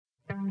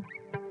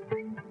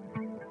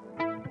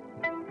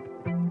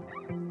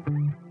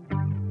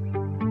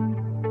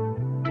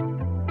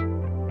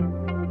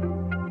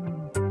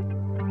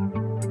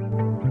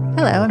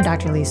Hello, I'm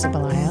Dr. Lisa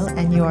Belisle,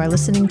 and you are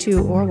listening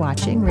to or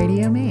watching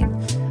Radio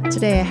Maine.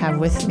 Today I have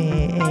with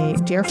me a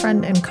dear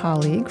friend and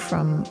colleague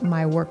from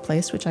my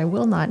workplace, which I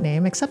will not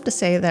name, except to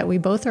say that we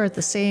both are at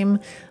the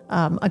same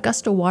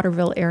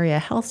Augusta-Waterville area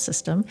health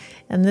system,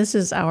 and this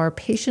is our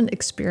patient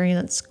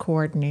experience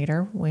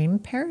coordinator, Wayne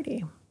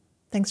Paradis.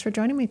 Thanks for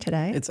joining me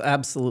today. It's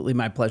absolutely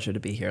my pleasure to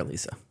be here,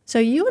 Lisa. So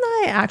you and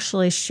I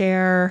actually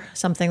share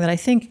something that I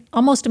think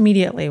almost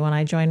immediately when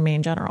I joined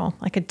Maine General,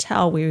 I could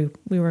tell we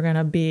were going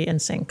to be in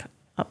sync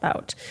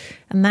about.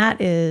 And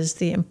that is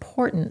the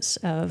importance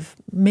of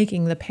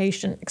making the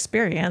patient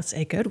experience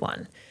a good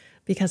one.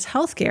 Because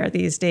healthcare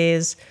these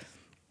days,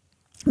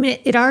 I mean,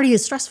 it already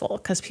is stressful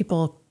because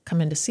people come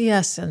in to see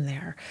us and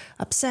they're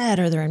upset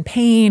or they're in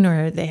pain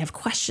or they have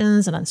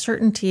questions and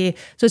uncertainty.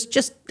 So it's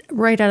just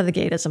right out of the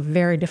gate, it's a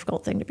very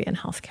difficult thing to be in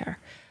healthcare.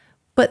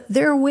 But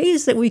there are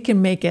ways that we can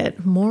make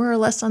it more or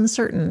less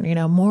uncertain,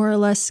 more or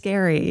less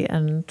scary.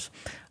 And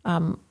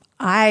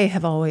I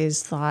have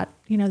always thought,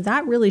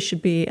 that really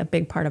should be a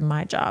big part of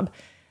my job.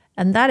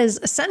 And that is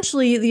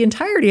essentially the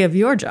entirety of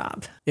your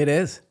job. It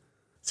is.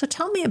 So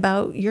tell me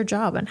about your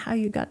job and how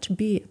you got to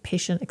be a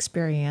patient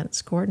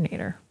experience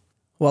coordinator.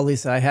 Well,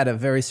 Lisa, I had a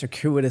very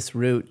circuitous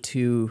route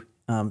to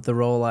the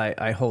role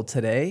I hold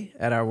today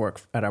at our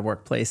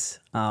workplace.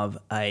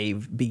 I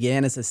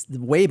began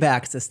way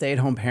back as a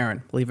stay-at-home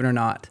parent, believe it or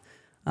not,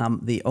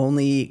 the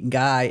only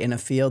guy in a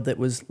field that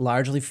was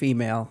largely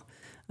female.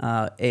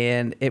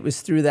 And it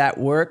was through that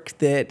work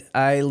that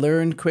I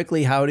learned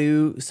quickly how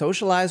to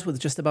socialize with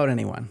just about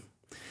anyone.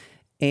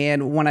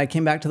 And when I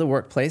came back to the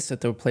workplace,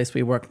 at the place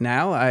we work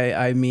now,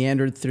 I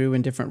meandered through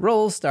in different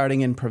roles,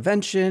 starting in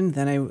prevention.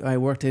 Then I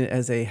worked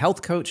as a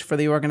health coach for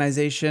the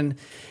organization.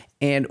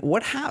 And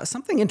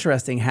something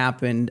interesting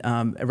happened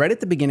right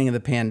at the beginning of the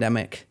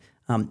pandemic.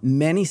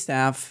 Many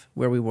staff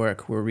where we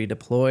work were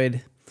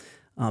redeployed,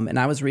 and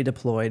I was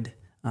redeployed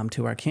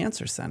to our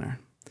cancer center.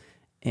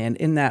 And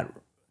in that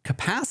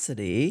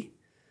capacity,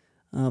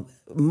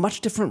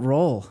 much different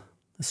role,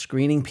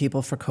 screening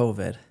people for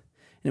COVID. And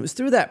it was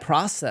through that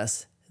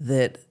process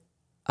that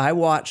I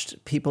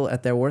watched people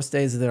at their worst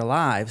days of their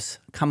lives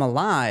come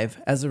alive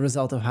as a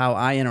result of how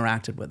I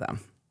interacted with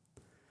them.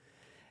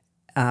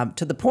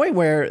 To the point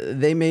where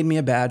they made me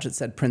a badge that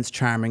said Prince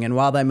Charming. And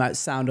while that might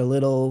sound a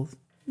little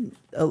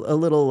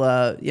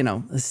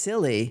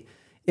silly,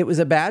 it was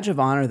a badge of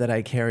honor that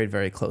I carried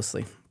very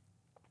closely.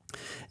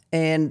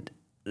 And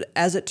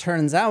as it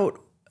turns out,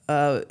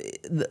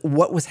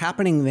 what was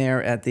happening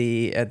there at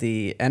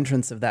the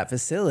entrance of that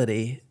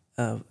facility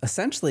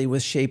essentially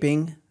was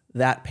shaping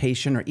that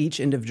patient or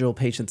each individual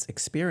patient's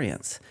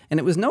experience. And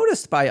it was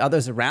noticed by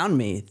others around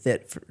me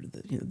that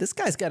this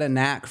guy's got a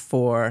knack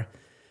for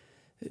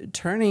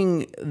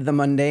turning the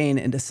mundane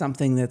into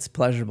something that's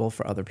pleasurable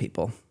for other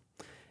people.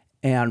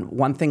 And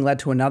one thing led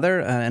to another.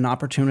 An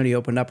opportunity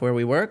opened up where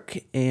we work,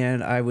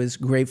 and I was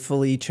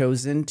gratefully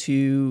chosen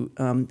to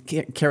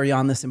carry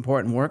on this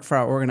important work for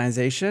our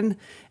organization.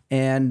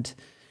 And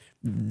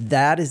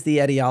that is the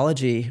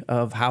etiology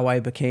of how I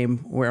became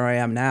where I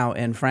am now.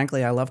 And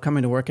frankly, I love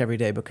coming to work every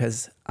day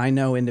because I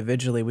know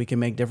individually we can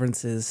make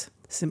differences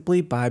simply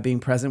by being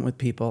present with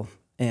people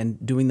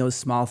and doing those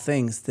small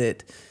things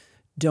that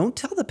don't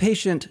tell the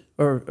patient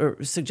or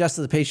suggest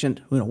to the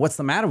patient, what's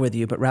the matter with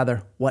you, but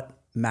rather what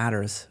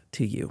matters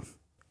to you.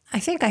 I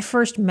think I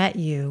first met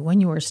you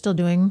when you were still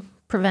doing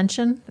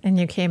prevention and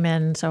you came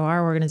in. So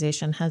our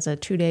organization has a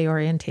 2-day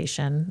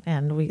orientation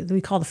and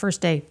we call the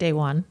first day, day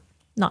one.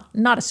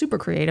 Not a super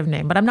creative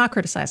name, but I'm not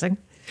criticizing.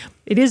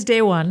 It is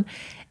day one.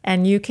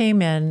 And you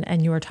came in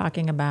and you were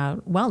talking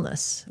about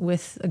wellness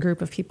with a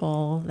group of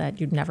people that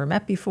you'd never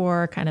met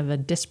before, kind of a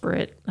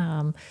disparate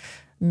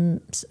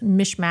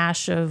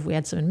mishmash of, we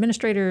had some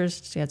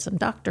administrators, we had some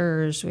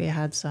doctors, we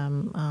had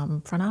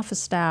some front office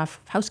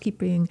staff,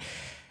 housekeeping.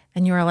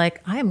 And you were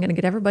like, I am going to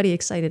get everybody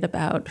excited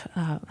about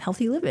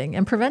healthy living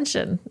and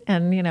prevention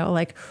and,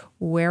 like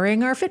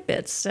wearing our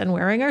Fitbits and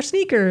wearing our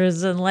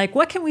sneakers and like,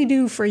 what can we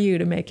do for you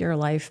to make your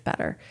life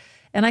better?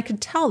 And I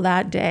could tell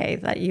that day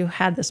that you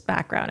had this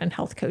background in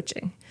health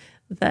coaching,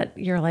 that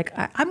you're like,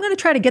 I'm going to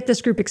try to get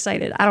this group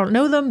excited. I don't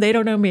know them, they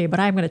don't know me,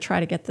 but I'm going to try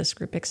to get this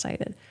group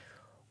excited.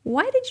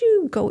 Why did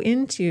you go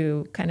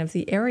into kind of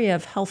the area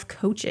of health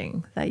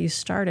coaching that you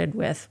started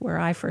with where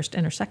I first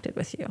intersected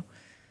with you?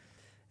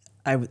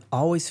 I was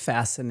always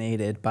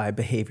fascinated by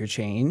behavior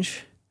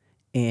change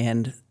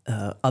and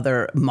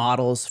other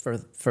models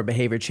for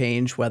behavior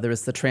change, whether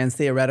it's the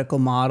trans-theoretical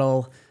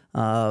model,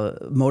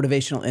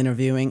 motivational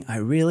interviewing. I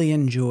really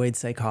enjoyed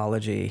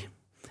psychology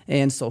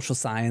and social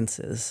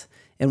sciences.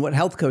 And what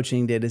health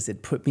coaching did is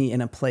it put me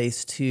in a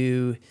place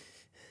to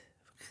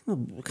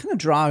kind of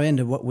draw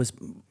into what was,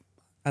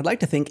 I'd like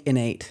to think,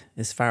 innate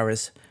as far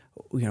as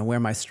where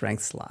my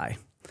strengths lie.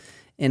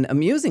 And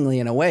amusingly,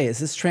 in a way, as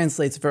this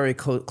translates very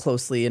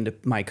closely into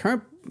my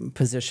current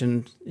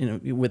position,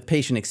 with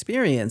patient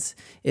experience,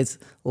 it's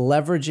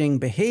leveraging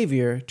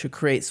behavior to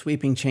create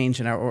sweeping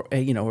change in our,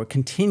 or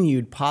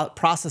continued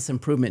process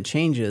improvement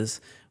changes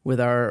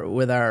with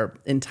our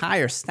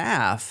entire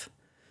staff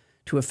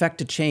to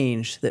effect a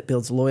change that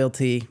builds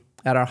loyalty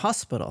at our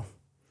hospital.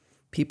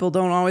 People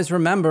don't always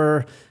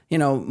remember,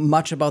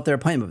 much about their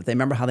appointment, but they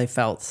remember how they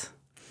felt.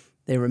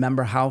 They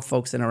remember how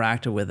folks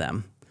interacted with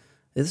them.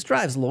 This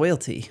drives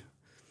loyalty,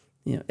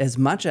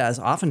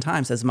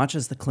 oftentimes as much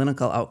as the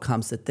clinical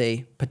outcomes that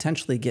they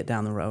potentially get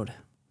down the road.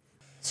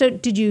 So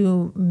did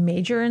you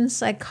major in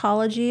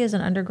psychology as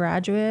an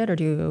undergraduate, or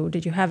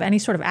did you have any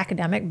sort of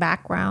academic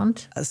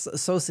background?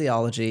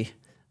 Sociology,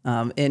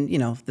 that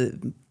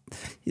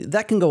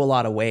can go a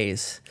lot of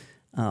ways,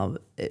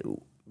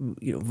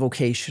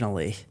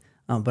 vocationally.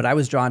 But I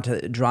was drawn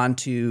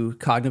to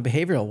cognitive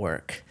behavioral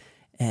work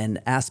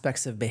and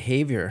aspects of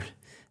behavior.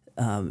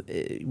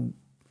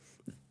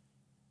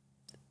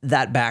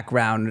 That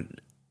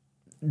background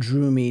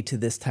drew me to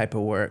this type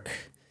of work.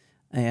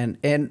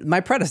 And my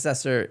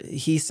predecessor,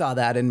 he saw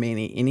that in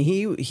me, and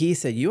he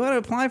said, "You ought to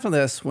apply for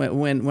this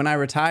when I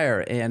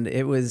retire." And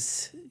it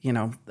was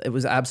an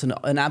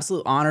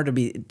absolute honor to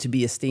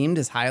be esteemed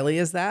as highly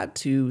as that,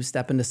 to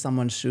step into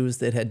someone's shoes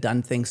that had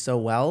done things so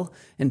well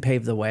and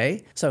paved the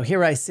way. So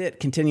here I sit,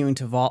 continuing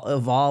to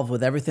evolve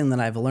with everything that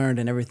I've learned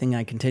and everything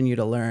I continue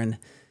to learn,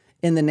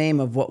 in the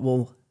name of what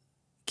will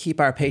keep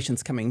our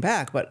patients coming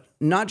back, but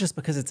not just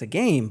because it's a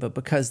game, but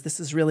because this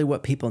is really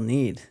what people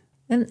need.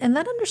 And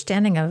that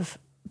understanding of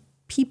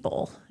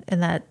people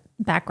and that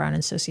background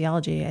in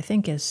sociology, I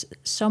think, is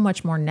so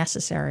much more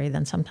necessary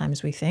than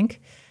sometimes we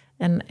think.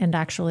 And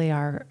actually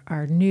our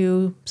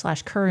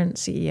new/current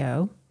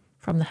CEO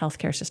from the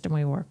healthcare system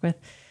we work with,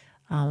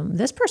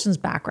 this person's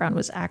background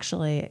was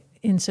actually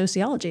in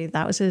sociology.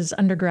 That was his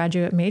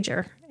undergraduate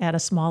major at a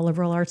small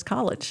liberal arts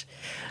college,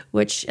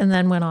 and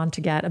then went on to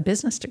get a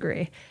business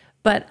degree.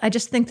 But I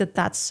just think that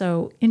that's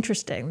so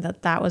interesting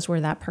that was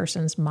where that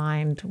person's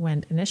mind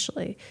went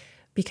initially,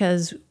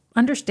 because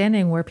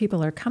understanding where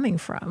people are coming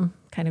from,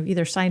 kind of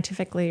either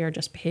scientifically or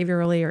just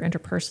behaviorally or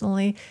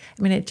interpersonally,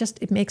 I mean,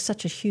 it makes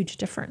such a huge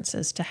difference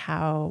as to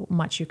how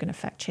much you can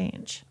affect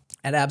change.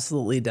 It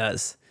absolutely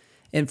does.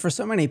 And for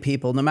so many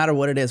people, no matter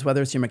what it is,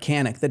 whether it's your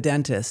mechanic, the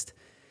dentist,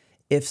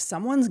 if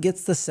someone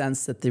gets the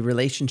sense that the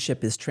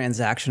relationship is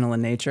transactional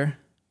in nature,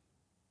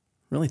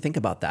 really think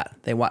about that.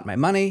 They want my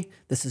money.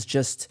 This is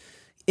just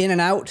in and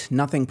out,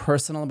 nothing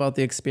personal about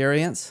the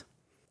experience.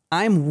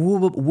 I'm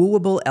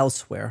wooable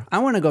elsewhere. I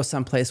want to go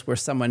someplace where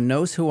someone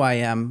knows who I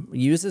am,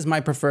 uses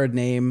my preferred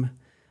name,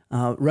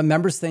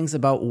 remembers things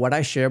about what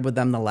I shared with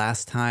them the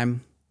last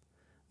time.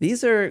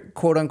 These are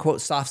quote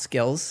unquote soft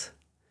skills.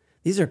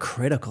 These are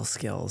critical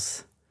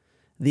skills.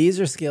 These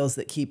are skills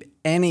that keep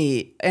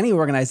any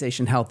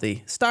organization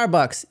healthy.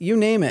 Starbucks, you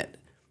name it.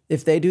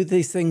 If they do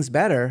these things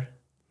better,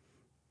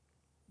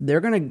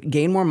 they're going to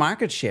gain more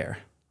market share.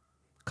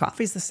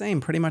 Coffee's the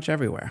same pretty much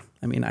everywhere.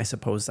 I mean, I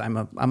suppose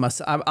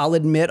I'll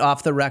admit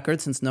off the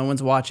record, since no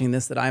one's watching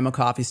this, that I'm a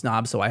coffee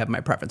snob, so I have my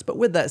preference. But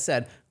with that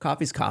said,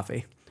 coffee's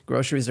coffee.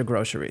 Groceries are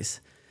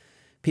groceries.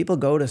 People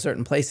go to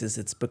certain places.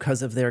 It's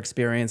because of their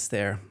experience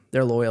there,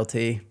 their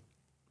loyalty.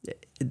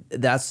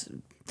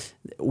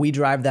 We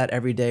drive that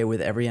every day with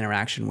every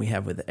interaction we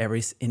have with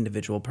every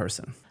individual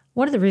person.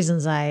 One of the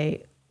reasons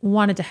I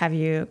wanted to have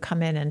you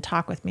come in and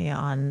talk with me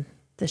on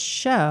the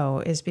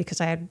show is because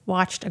I had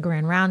watched a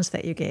grand rounds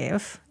that you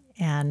gave,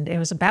 and it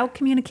was about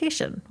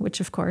communication, which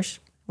of course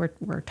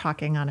we're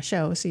talking on a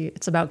show, so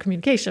it's about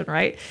communication,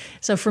 right?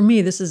 So for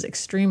me, this is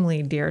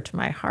extremely dear to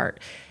my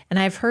heart. And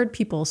I've heard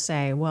people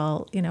say,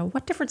 well,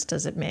 what difference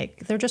does it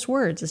make? They're just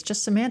words, it's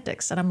just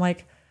semantics. And I'm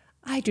like,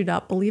 I do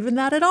not believe in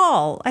that at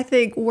all. I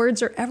think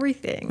words are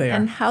everything,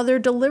 and how they're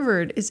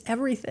delivered is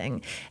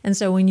everything. And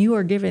so when you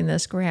were giving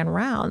this grand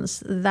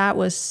rounds, that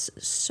was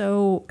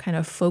so kind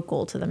of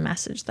focal to the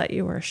message that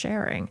you were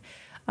sharing.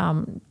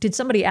 Did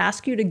somebody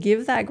ask you to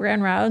give that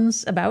grand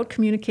rounds about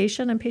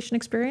communication and patient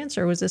experience,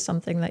 or was this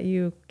something that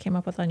you came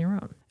up with on your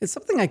own? It's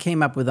something I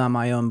came up with on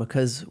my own,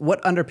 because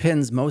what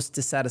underpins most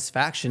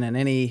dissatisfaction in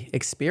any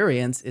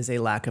experience is a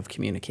lack of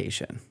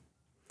communication.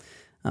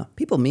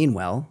 People mean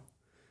well.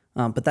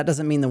 But that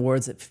doesn't mean the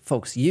words that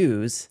folks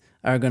use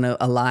are going to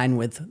align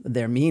with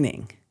their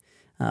meaning.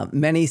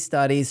 Many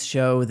studies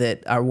show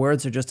that our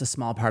words are just a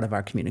small part of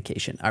our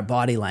communication. Our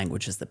body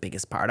language is the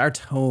biggest part, our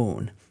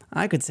tone.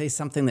 I could say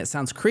something that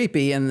sounds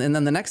creepy, and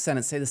then the next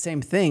sentence say the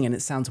same thing, and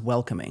it sounds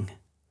welcoming.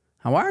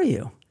 How are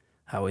you?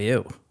 How are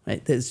you?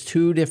 Right? There's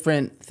two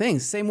different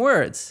things, same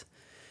words.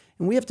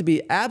 And we have to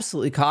be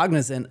absolutely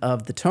cognizant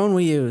of the tone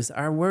we use,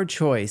 our word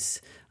choice,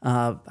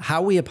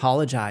 how we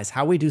apologize,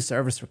 how we do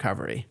service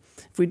recovery.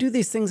 If we do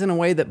these things in a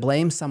way that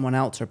blames someone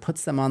else or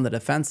puts them on the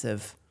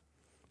defensive,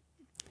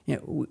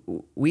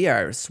 we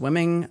are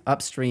swimming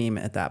upstream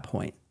at that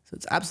point. So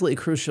it's absolutely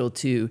crucial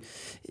to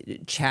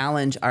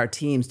challenge our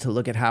teams to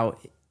look at how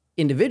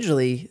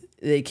individually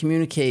they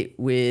communicate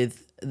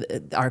with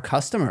our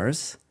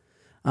customers,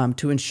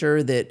 to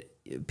ensure that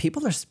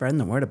people are spreading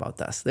the word about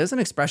this. There's an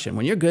expression: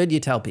 when you're good,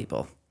 you tell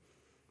people.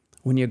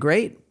 When you're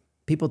great,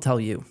 people tell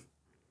you.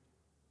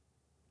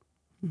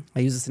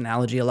 I use this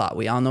analogy a lot.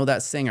 We all know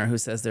that singer who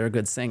says they're a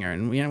good singer.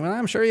 And well,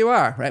 I'm sure you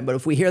are, right? But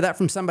if we hear that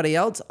from somebody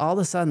else, all of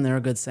a sudden they're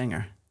a good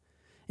singer.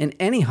 in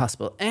any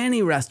hospital,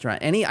 any restaurant,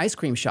 any ice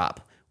cream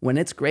shop. When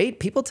it's great,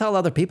 people tell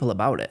other people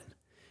about it.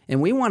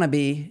 And we want to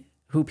be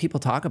who people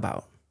talk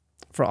about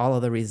for all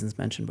of the reasons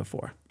mentioned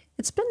before.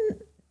 It's been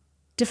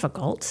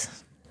difficult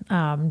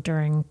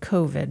during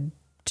COVID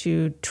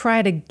to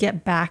try to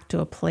get back to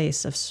a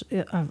place of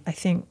I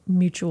think,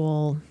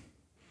 mutual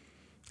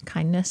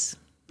kindness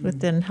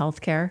within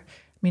healthcare.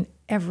 I mean,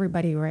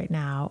 everybody right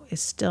now is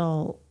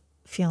still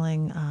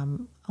feeling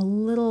a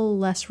little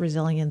less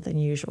resilient than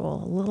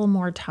usual, a little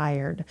more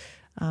tired.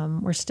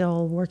 We're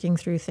still working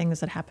through things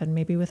that happen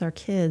maybe with our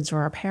kids or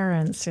our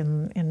parents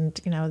and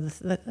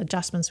the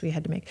adjustments we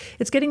had to make.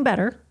 It's getting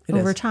better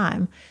over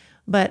time.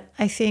 But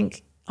I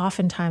think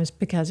oftentimes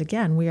because,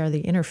 again, we are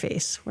the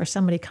interface where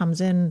somebody comes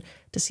in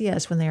to see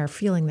us when they are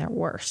feeling their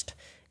worst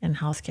in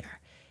healthcare.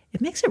 It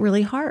makes it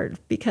really hard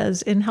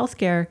because in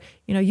healthcare,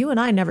 you and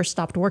I never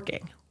stopped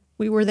working.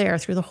 We were there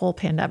through the whole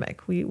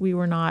pandemic. We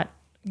were not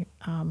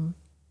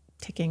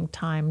taking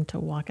time to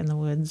walk in the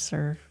woods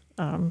or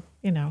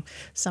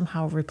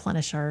somehow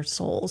replenish our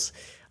souls.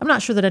 I'm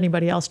not sure that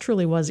anybody else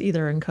truly was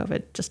either in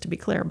COVID, just to be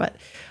clear. But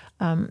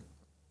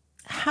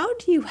how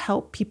do you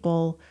help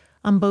people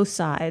on both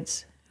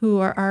sides who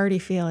are already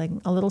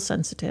feeling a little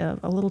sensitive,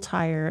 a little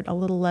tired, a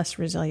little less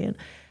resilient?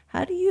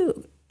 How do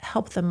you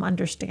help them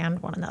understand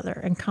one another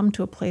and come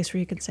to a place where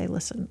you can say,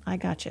 listen, I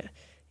got you.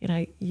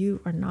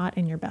 You are not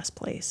in your best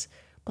place,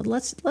 but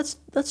let's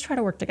try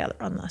to work together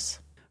on this.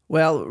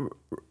 Well,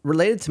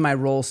 related to my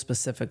role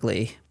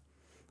specifically,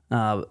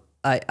 I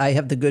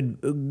have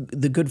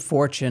the good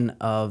fortune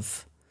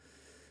of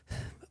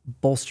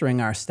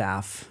bolstering our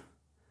staff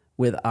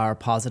with our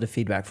positive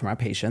feedback from our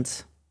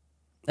patients.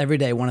 Every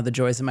day, one of the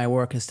joys of my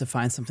work is to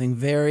find something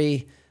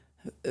very,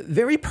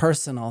 very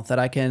personal that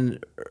I can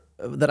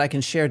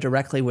share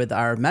directly with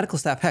our medical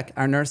staff, heck,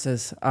 our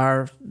nurses,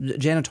 our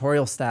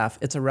janitorial staff.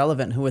 It's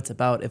irrelevant who it's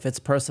about. If it's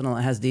personal,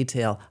 it has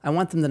detail. I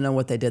want them to know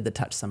what they did that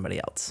touched somebody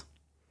else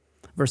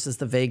versus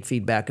the vague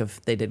feedback of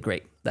they did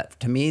great. That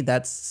to me,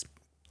 that's,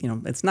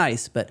 it's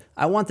nice, but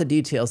I want the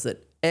details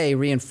that A,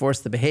 reinforce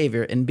the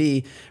behavior, and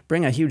B,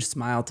 bring a huge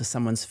smile to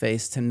someone's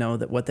face to know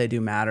that what they do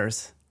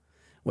matters.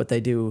 What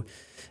they do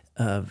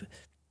there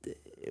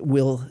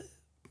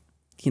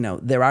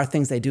are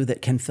things they do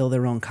that can fill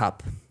their own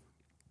cup.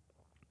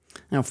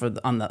 Now,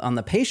 on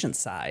the patient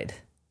side,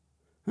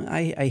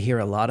 I hear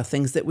a lot of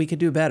things that we could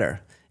do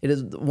better. It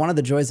is one of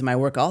the joys of my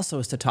work also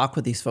is to talk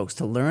with these folks,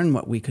 to learn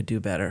what we could do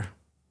better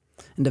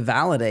and to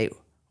validate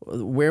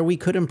where we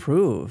could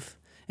improve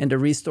and to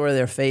restore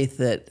their faith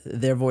that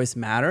their voice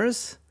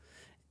matters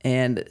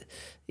and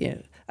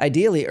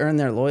ideally earn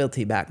their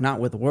loyalty back, not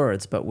with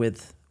words, but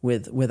with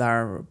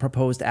our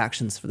proposed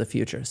actions for the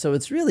future. So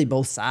it's really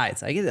both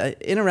sides. I get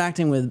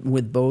interacting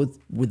with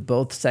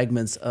both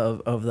segments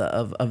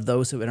of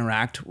those who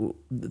interact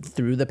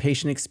through the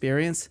patient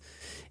experience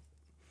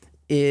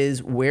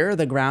is where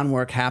the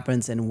groundwork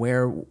happens and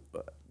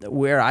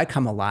where I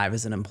come alive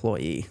as an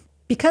employee.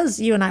 Because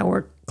you and I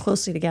work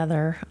closely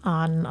together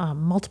on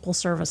multiple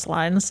service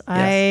lines,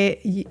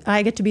 Yes.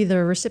 I get to be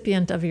the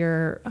recipient of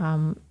your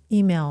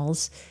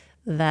emails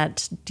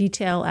that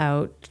detail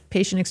out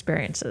patient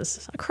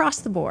experiences across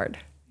the board.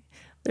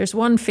 There's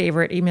one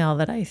favorite email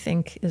that I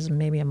think is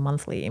maybe a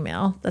monthly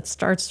email that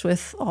starts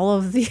with all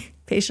of the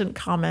patient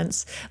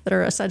comments that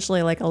are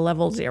essentially like a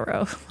level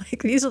 0.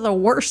 Like these are the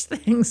worst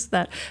things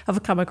that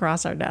have come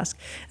across our desk.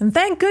 And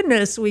thank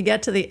goodness we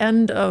get to the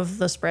end of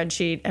the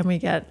spreadsheet and we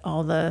get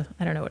all the,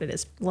 I don't know what it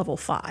is, level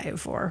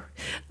 5 or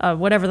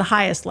whatever the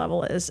highest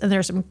level is. And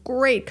there's some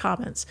great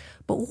comments.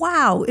 But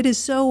wow, it is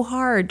so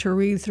hard to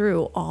read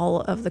through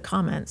all of the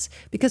comments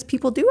because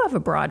people do have a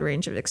broad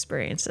range of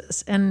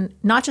experiences and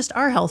not just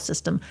our health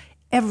system,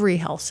 every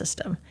health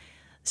system.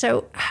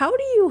 So how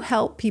do you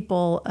help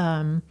people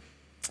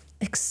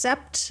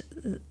accept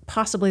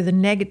possibly the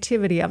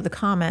negativity of the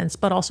comments,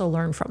 but also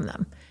learn from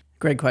them?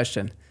 Great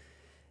question.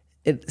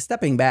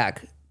 Stepping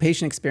back,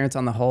 patient experience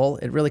on the whole,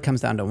 it really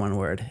comes down to one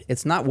word.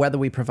 It's not whether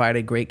we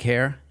provided great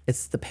care.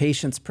 It's the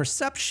patient's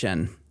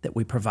perception that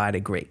we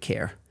provided great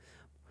care.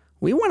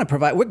 We're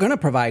going to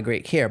provide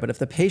great care, but if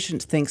the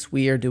patient thinks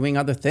we are doing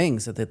other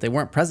things or that they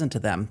weren't present to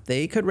them,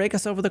 they could rake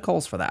us over the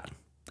coals for that.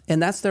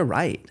 And that's their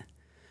right.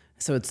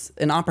 So it's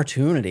an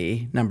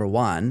opportunity, number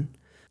one.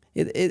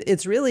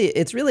 It's really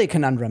a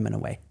conundrum in a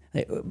way.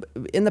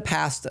 In the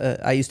past,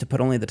 I used to put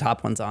only the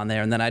top ones on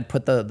there, and then I'd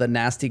put the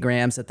nasty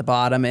grams at the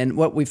bottom. And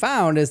what we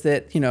found is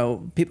that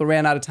people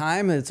ran out of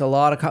time. It's a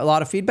lot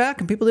of feedback,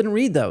 and people didn't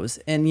read those.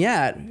 And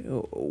yet,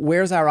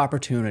 where's our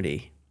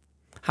opportunity?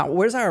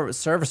 Where's our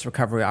service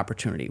recovery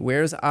opportunity?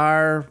 Where's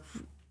our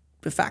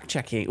fact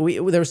checking?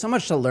 There's so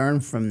much to learn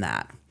from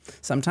that.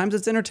 Sometimes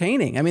it's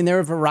entertaining. I mean, there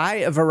are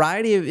a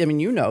variety of. I mean,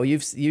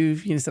 you've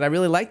said I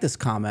really like this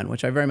comment,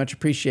 which I very much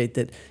appreciate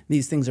that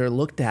these things are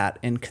looked at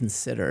and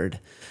considered.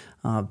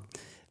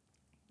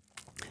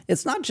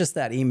 It's not just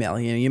that email.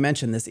 You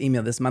mentioned this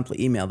email, this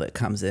monthly email that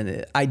comes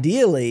in.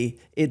 Ideally,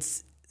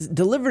 it's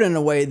delivered in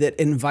a way that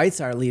invites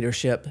our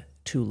leadership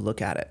to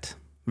look at it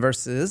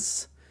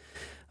versus,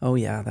 oh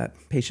yeah, that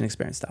patient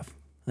experience stuff.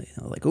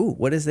 Like, ooh,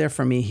 what is there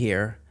for me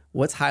here?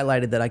 What's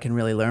highlighted that I can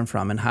really learn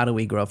from, and how do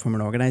we grow from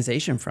an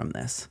organization from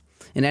this?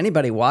 And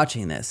anybody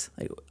watching this,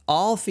 like,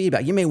 all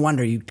feedback, you may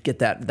wonder, you get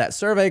that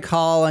survey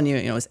call and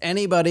is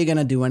anybody going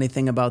to do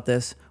anything about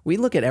this? We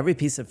look at every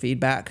piece of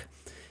feedback.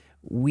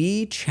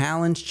 We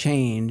challenge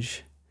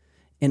change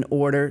in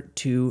order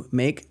to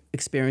make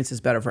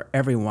experiences better for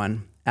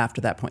everyone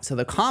after that point. So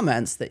the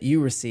comments that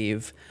you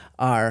receive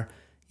are,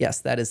 yes,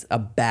 that is a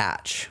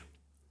batch.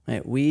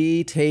 Right?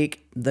 We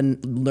take the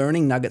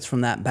learning nuggets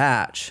from that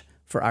batch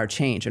for our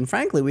change. And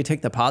frankly, we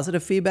take the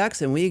positive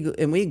feedbacks and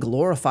we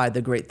glorify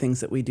the great things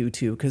that we do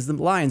too, because the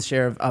lion's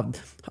share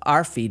of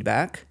our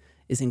feedback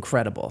is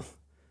incredible.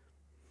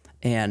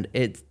 And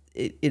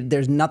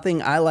there's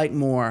nothing I like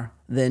more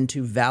than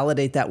to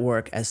validate that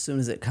work as soon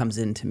as it comes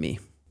into me.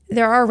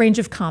 There are a range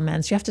of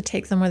comments. You have to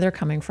take them where they're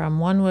coming from.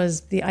 One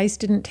was the ice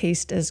didn't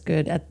taste as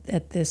good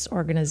at this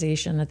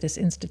organization, at this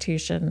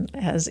institution,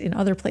 as in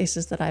other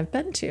places that I've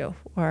been to,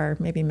 or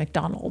maybe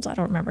McDonald's. I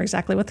don't remember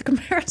exactly what the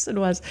comparison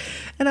was.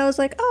 And I was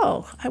like,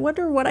 oh, I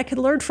wonder what I could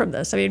learn from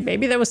this. I mean,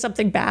 maybe there was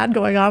something bad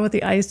going on with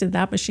the ice in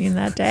that machine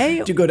that day.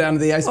 Did you go down to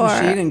the ice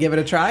machine and give it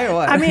a try, or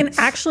what? I mean,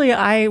 actually,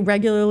 I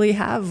regularly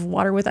have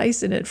water with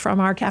ice in it from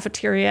our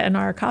cafeteria and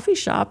our coffee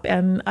shop,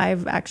 and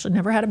I've actually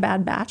never had a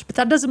bad batch. But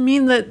that doesn't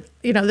mean that,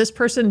 this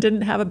person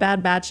didn't have a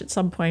bad batch at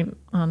some point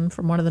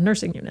from one of the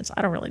nursing units.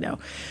 I don't really know.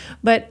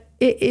 But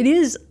it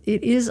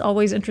is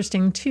always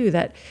interesting, too,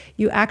 that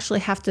you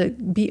actually have to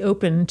be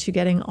open to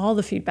getting all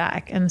the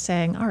feedback and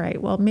saying, all right,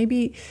 well,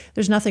 maybe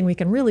there's nothing we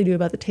can really do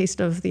about the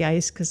taste of the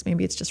ice because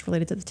maybe it's just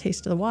related to the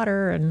taste of the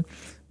water, and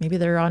maybe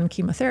they're on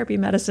chemotherapy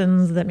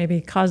medicines that maybe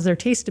cause their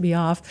taste to be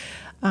off.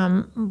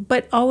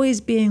 But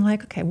always being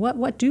like, okay,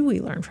 what do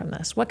we learn from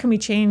this? What can we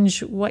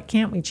change? What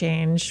can't we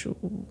change?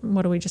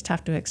 What do we just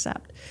have to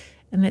accept?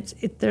 And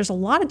there's a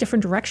lot of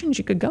different directions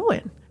you could go in.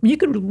 I mean, you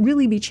could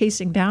really be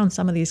chasing down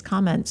some of these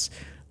comments.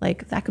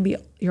 Like that could be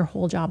your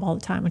whole job all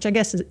the time, which I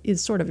guess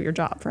is sort of your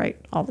job, right?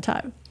 All the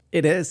time.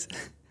 It is.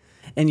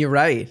 And you're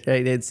right.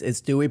 It's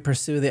do we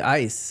pursue the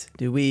ice?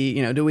 Do we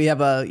have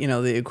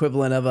the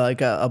equivalent of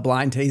a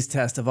blind taste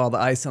test of all the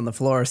ice on the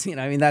floors?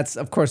 I mean, that's,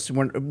 of course,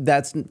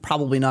 that's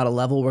probably not a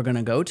level we're going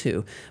to go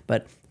to,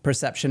 but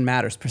perception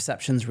matters.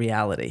 Perception's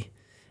reality.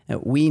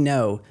 We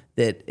know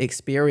that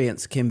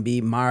experience can be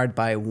marred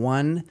by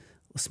one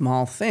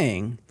small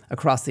thing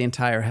across the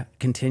entire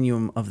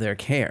continuum of their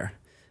care.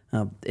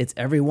 It's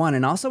everyone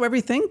and also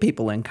everything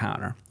people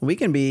encounter. We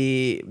can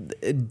be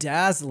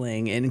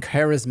dazzling and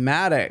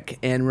charismatic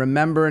and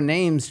remember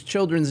names,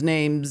 children's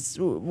names,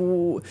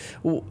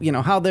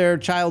 how their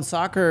child's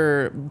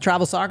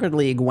travel soccer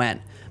league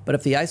went. But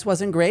if the ice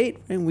wasn't great,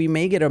 we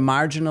may get a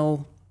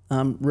marginal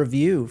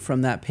review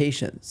from that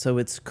patient. So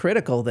it's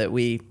critical that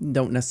we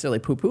don't necessarily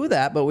poo-poo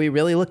that, but we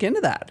really look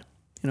into that.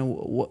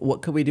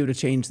 What could we do to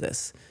change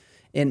this?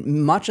 And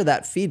much of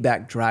that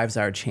feedback drives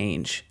our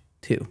change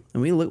too.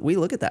 And we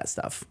look at that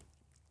stuff.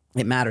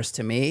 It matters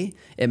to me.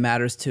 It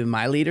matters to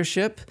my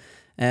leadership,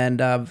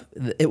 and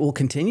it will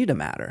continue to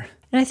matter.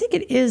 And I think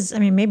it is. I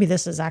mean, maybe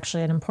this is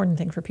actually an important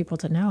thing for people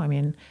to know. I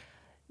mean,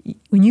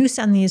 when you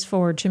send these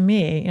forward to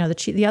me,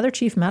 the other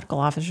chief medical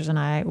officers and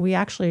I,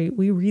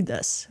 we read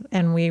this,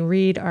 and we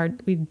read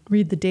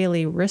the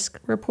daily risk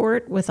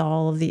report with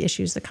all of the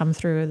issues that come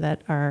through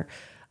that are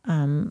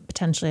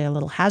potentially a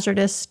little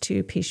hazardous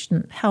to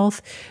patient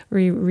health.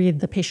 We read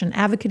the patient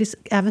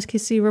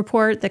advocacy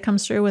report that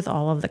comes through with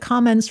all of the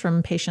comments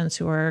from patients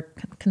who are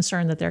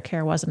concerned that their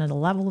care wasn't at a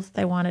level that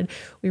they wanted.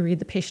 We read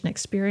the patient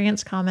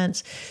experience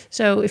comments.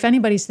 So if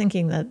anybody's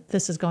thinking that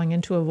this is going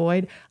into a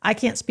void, I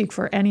can't speak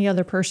for any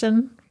other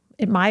person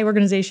in my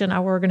organization,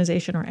 our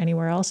organization, or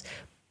anywhere else.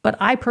 But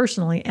I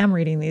personally am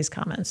reading these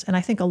comments. And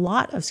I think a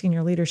lot of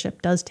senior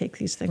leadership does take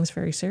these things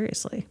very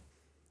seriously.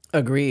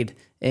 Agreed.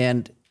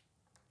 And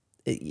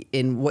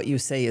in what you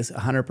say is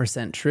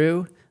 100%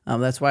 true.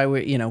 That's why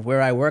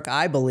where I work,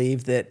 I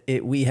believe that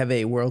we have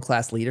a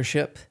world-class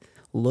leadership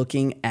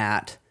looking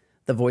at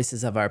the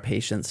voices of our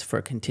patients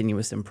for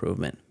continuous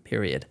improvement,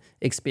 period.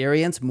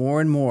 Experience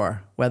more and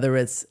more, whether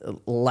it's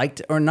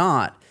liked or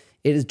not,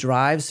 it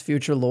drives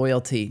future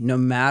loyalty no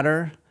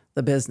matter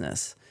the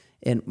business.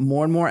 And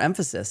more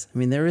emphasis. I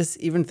mean, there is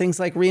even things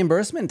like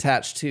reimbursement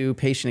attached to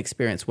patient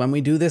experience. When we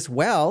do this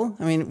well,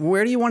 I mean,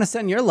 where do you want to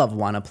send your loved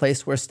one? A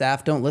place where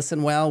staff don't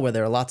listen well, where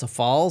there are lots of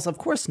falls? Of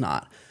course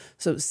not.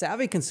 So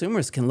savvy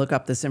consumers can look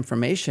up this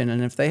information,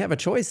 and if they have a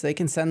choice, they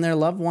can send their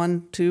loved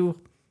one to,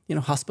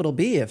 Hospital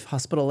B if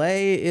Hospital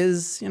A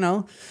is,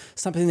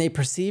 something they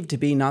perceive to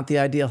be not the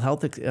ideal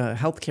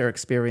healthcare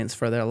experience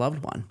for their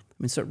loved one. I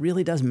mean, so it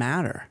really does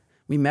matter.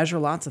 We measure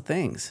lots of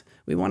things.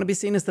 We want to be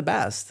seen as the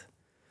best.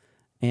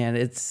 And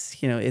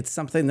it's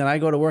something that I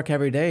go to work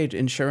every day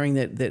ensuring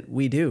that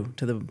we do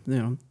to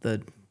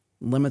the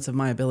limits of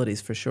my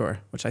abilities for sure,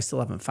 which I still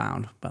haven't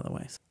found, by the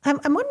way.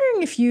 I'm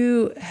wondering if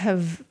you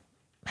have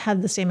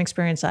had the same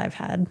experience I've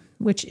had,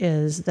 which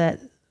is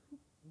that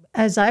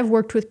as I've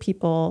worked with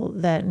people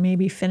that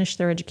maybe finished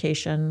their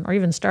education or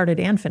even started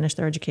and finished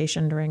their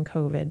education during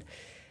COVID,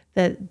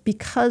 that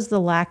because the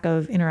lack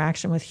of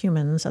interaction with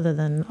humans other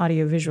than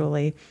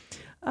audiovisually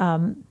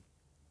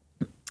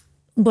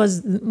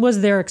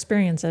was their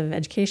experience of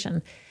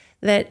education,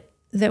 that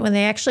when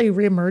they actually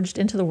reemerged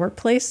into the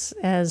workplace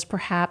as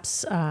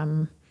perhaps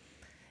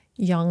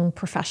young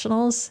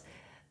professionals,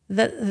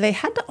 that they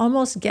had to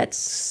almost get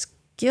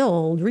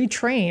skilled,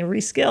 retrained,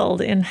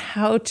 reskilled in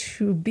how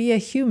to be a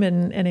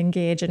human and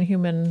engage in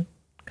human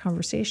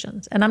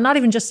conversations. And I'm not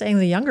even just saying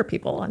the younger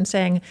people. I'm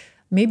saying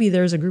maybe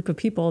there's a group of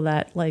people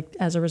that, like,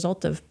 as a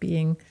result of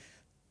being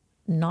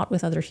not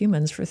with other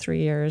humans for 3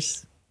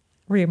 years,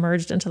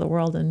 reemerged into the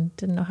world and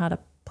didn't know how to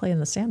play in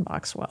the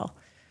sandbox well.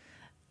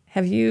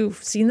 Have you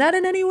seen that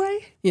in any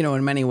way? You know,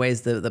 in many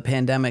ways, the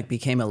pandemic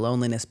became a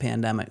loneliness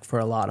pandemic for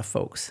a lot of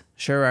folks.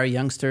 Sure, our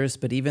youngsters,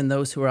 but even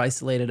those who are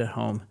isolated at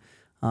home.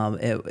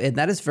 And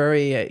that is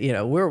very,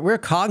 we're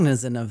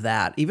cognizant of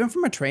that, even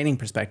from a training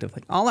perspective.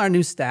 Like, all our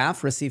new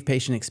staff receive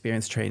patient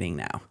experience training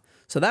now.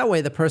 So that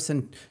way the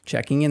person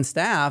checking in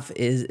staff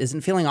isn't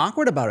feeling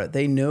awkward about it.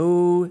 They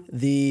know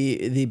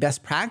the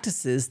best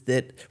practices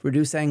that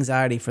reduce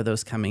anxiety for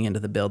those coming into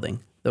the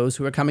building. Those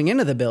who are coming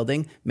into the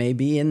building may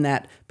be in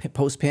that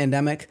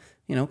post-pandemic,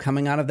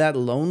 coming out of that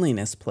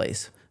loneliness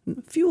place.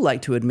 Few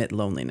like to admit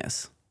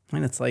loneliness.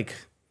 And it's like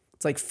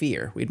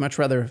fear. We'd much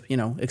rather,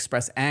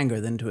 express anger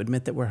than to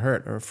admit that we're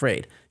hurt or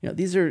afraid.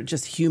 These are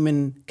just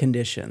human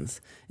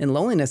conditions. And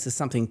loneliness is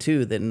something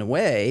too that in a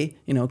way,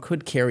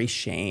 could carry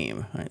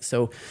shame. Right?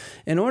 So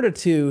in order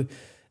to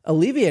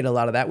alleviate a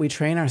lot of that, we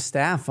train our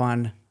staff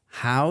on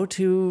how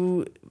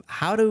to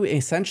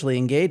essentially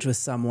engage with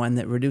someone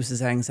that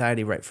reduces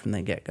anxiety right from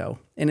the get-go.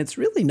 And it's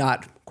really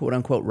not, quote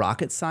unquote,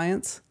 rocket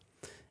science.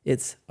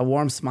 It's a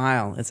warm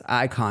smile. It's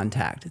eye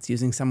contact. It's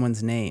using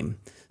someone's name.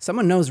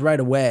 Someone knows right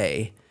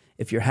away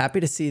if you're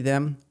happy to see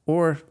them,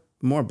 or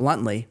more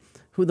bluntly,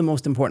 who the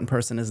most important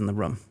person is in the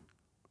room.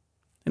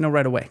 They know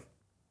right away.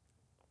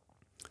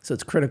 So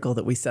it's critical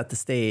that we set the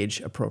stage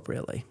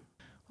appropriately.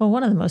 Well,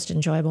 one of the most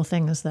enjoyable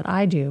things that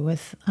I do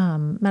with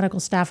medical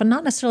staff, and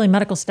not necessarily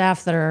medical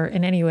staff that are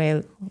in any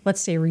way,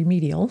 let's say,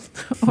 remedial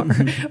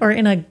or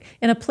in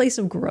a place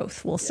of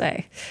growth, we'll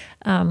say.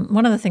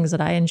 One of the things that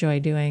I enjoy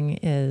doing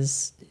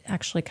is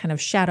actually kind of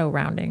shadow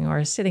rounding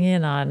or sitting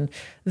in on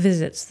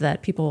visits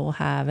that people will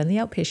have in the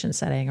outpatient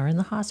setting or in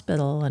the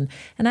hospital and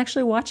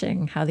actually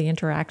watching how the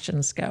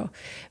interactions go,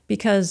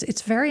 because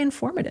it's very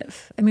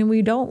informative. I mean,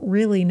 we don't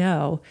really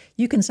know.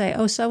 You can say,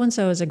 oh,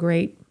 so-and-so is a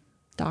great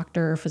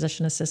doctor,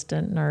 physician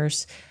assistant,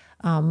 nurse.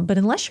 But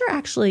unless you're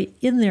actually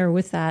in there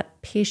with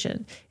that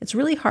patient, it's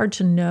really hard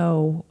to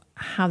know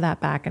how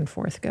that back and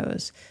forth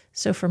goes.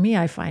 So for me,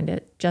 I find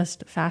it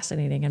just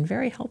fascinating and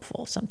very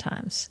helpful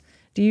sometimes.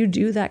 Do you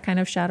do that kind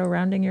of shadow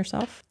rounding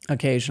yourself?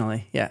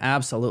 Occasionally. Yeah,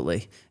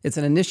 absolutely. It's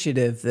an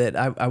initiative that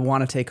I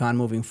want to take on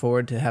moving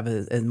forward to have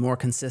a more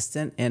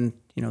consistent, and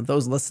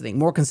those listening,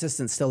 more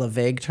consistent, still a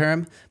vague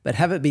term, but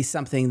have it be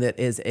something that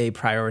is a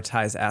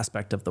prioritized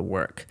aspect of the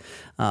work.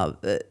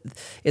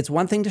 It's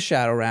one thing to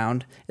shadow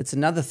round. It's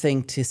another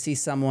thing to see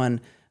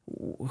someone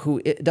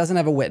who doesn't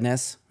have a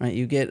witness, right?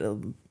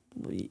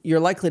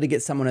 You're likely to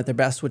get someone at their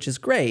best, which is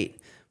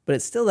great, but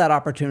it's still that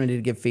opportunity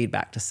to give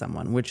feedback to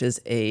someone, which is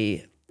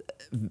a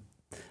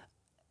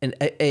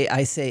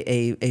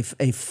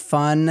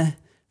fun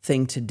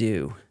thing to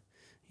do,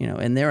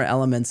 and there are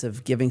elements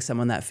of giving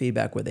someone that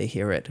feedback where they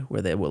hear it,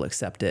 where they will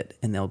accept it,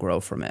 and they'll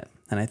grow from it.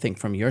 And I think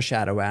from your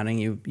shadow rounding,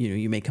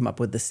 you may come up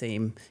with the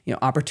same,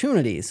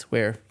 opportunities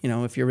where,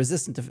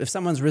 if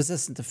someone's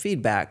resistant to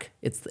feedback,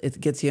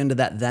 it gets you into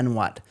that then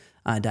what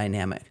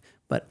dynamic.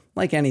 But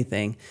like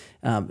anything,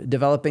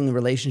 developing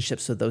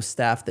relationships with those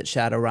staff that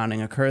shadow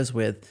rounding occurs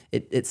with,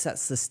 it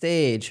sets the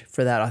stage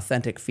for that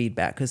authentic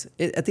feedback. Because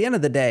at the end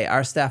of the day,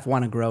 our staff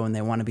want to grow and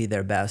they want to be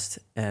their best.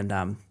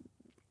 And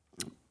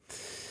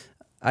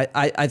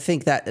I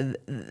think that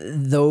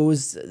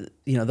those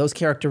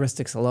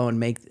characteristics alone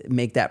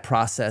make that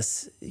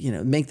process,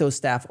 make those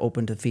staff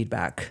open to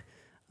feedback.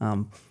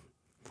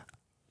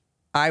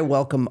 I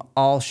welcome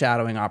all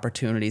shadowing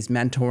opportunities,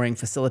 mentoring,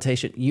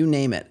 facilitation, you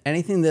name it.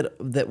 Anything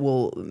that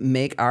will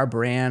make our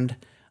brand,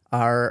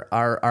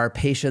 our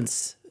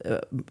patients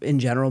in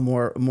general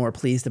more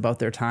pleased about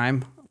their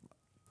time,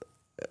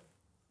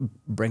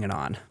 bring it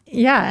on.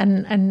 Yeah,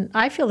 and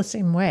I feel the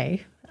same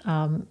way.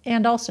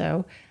 And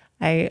also,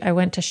 I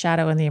went to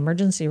shadow in the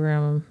emergency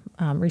room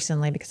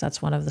recently because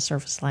that's one of the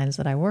service lines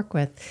that I work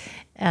with.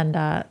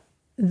 And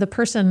the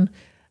person,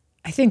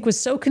 I think, was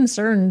so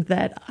concerned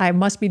that I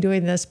must be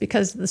doing this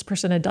because this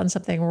person had done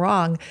something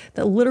wrong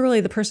that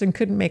literally the person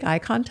couldn't make eye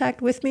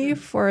contact with me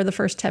for the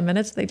first 10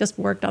 minutes. They just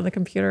worked on the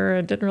computer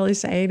and didn't really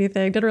say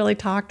anything, didn't really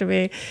talk to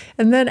me.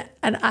 And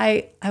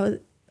I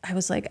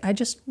was like, I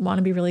just want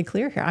to be really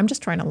clear here. I'm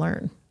just trying to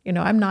learn.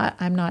 I'm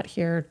not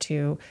here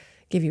to,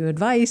 give you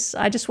advice.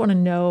 I just want to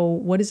know,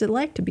 what is it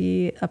like to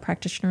be a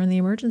practitioner in the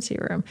emergency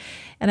room?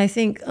 And I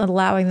think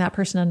allowing that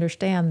person to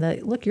understand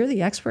that, look, you're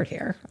the expert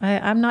here.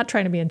 I'm not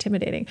trying to be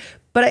intimidating,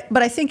 but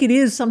I think it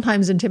is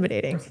sometimes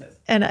intimidating.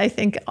 And I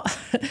think,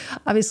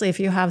 obviously, if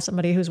you have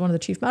somebody who's one of the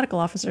chief medical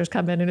officers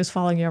come in and is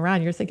following you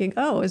around, you're thinking,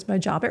 oh, is my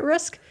job at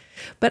risk?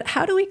 But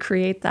how do we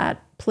create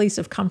that place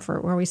of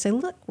comfort where we say,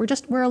 look,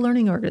 we're a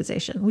learning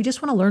organization. We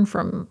just want to learn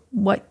from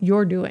what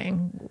you're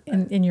doing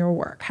in your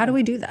work. How do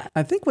we do that?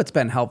 I think what's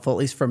been helpful, at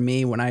least for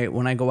me, when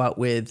I go out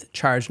with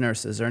charge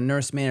nurses or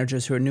nurse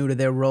managers who are new to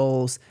their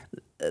roles,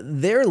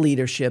 their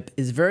leadership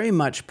is very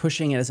much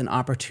pushing it as an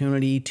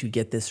opportunity to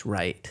get this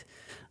right.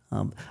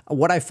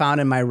 What I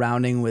found in my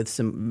rounding with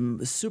some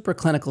super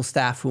clinical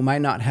staff who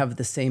might not have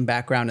the same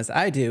background as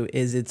I do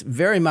is it's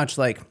very much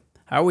like,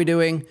 how are we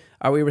doing?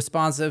 Are we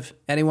responsive?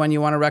 Anyone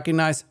you want to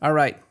recognize? All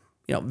right.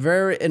 My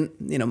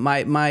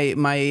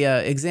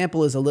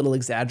example is a little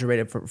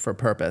exaggerated for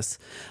purpose.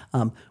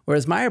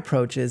 Whereas my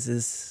approach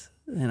is,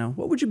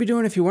 what would you be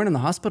doing if you weren't in the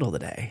hospital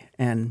today?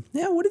 And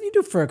what did you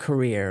do for a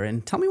career?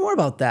 And tell me more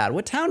about that.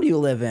 What town do you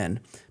live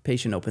in?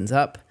 Patient opens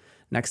up.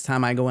 Next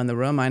time I go in the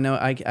room, I know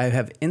I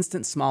have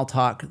instant small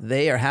talk.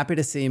 They are happy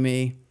to see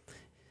me.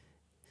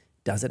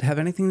 Does it have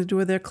anything to do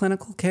with their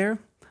clinical care?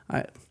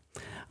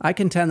 I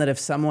contend that if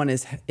someone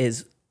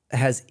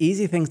has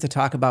easy things to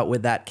talk about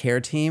with that care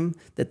team,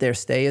 that their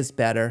stay is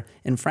better.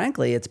 And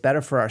frankly, it's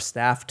better for our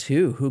staff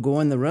too, who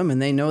go in the room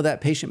and they know that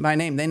patient by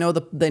name. They know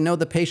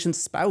the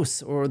patient's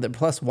spouse or the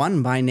plus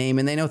one by name,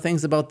 and they know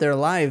things about their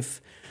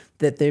life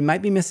that they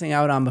might be missing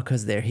out on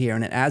because they're here.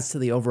 And it adds to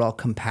the overall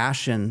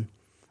compassion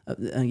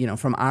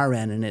from our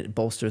end, and it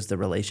bolsters the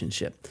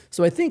relationship.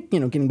 So I think,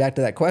 getting back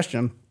to that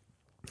question,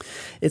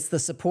 it's the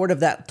support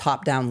of that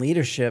top-down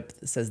leadership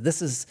that says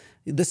this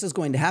is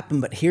going to happen,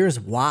 but here's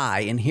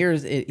why, and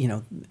here's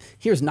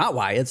not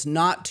why. It's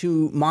not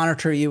to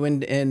monitor you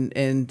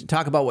and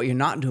talk about what you're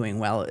not doing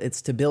well.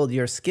 It's to build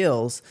your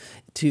skills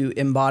to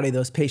embody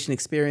those patient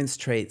experience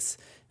traits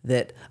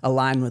that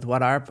align with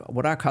what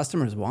our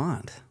customers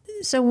want.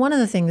 So one of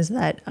the things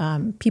that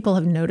people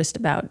have noticed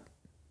about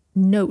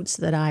notes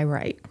that I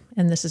write,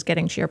 and this is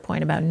getting to your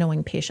point about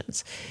knowing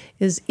patients,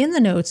 is in the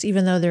notes,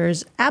 even though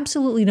there's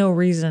absolutely no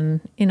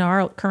reason in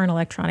our current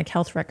electronic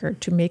health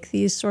record to make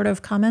these sort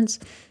of comments,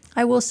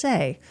 I will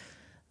say,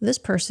 this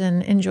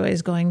person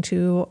enjoys going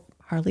to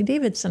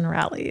Harley-Davidson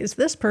rallies.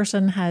 This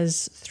person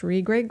has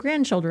 3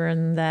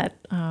 great-grandchildren that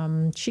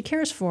she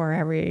cares for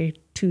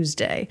every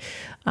Tuesday,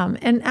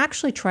 and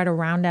actually try to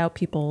round out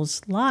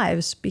people's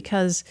lives,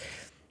 because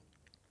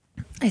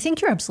I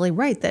think you're absolutely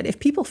right that if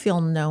people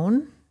feel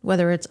known,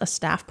 whether it's a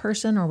staff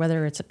person or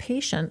whether it's a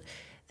patient,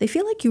 they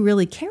feel like you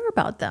really care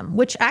about them,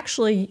 which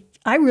actually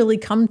I really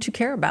come to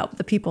care about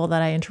the people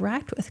that I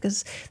interact with,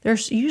 because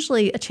there's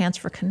usually a chance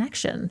for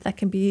connection that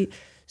can be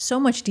so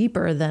much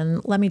deeper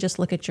than, let me just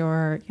look at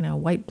your,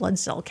 white blood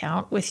cell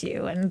count with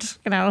you and,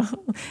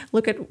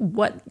 look at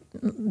what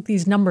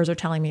these numbers are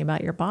telling me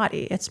about your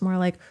body. It's more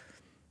like,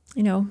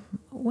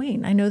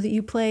 Wayne, I know that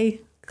you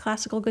play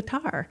classical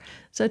guitar,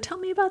 so tell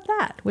me about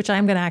that, which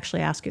I'm going to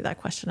actually ask you that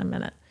question in a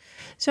minute.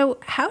 So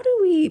how do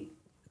we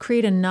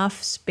create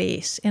enough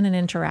space in an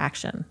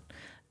interaction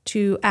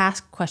to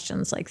ask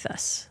questions like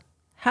this?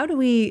 How do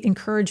we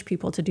encourage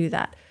people to do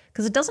that?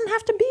 Because it doesn't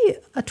have to be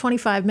a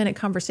 25-minute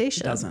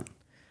conversation. It doesn't.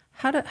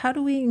 How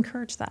do we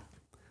encourage that?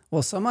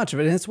 Well, so much of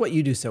it, and it's what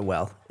you do so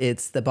well.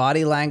 It's the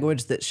body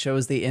language that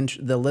shows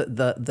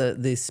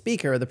the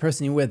speaker or the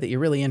person you're with that you're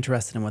really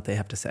interested in what they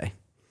have to say.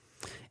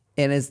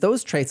 And it's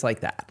those traits like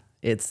that.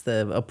 It's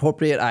the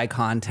appropriate eye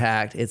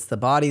contact. It's the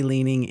body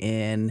leaning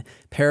in,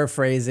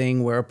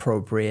 paraphrasing where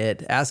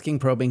appropriate, asking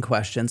probing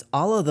questions.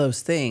 All of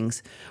those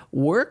things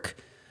work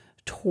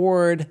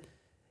toward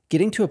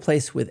getting to a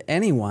place with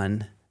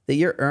anyone that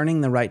you're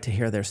earning the right to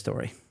hear their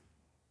story.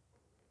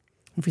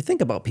 If we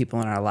think about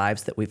people in our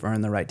lives that we've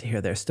earned the right to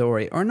hear their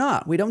story or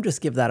not, we don't just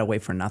give that away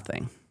for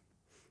nothing.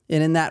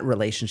 And in that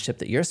relationship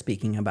that you're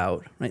speaking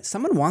about, right,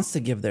 someone wants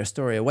to give their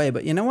story away,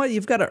 but you know what?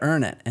 You've got to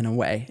earn it in a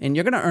way. And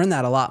you're going to earn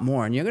that a lot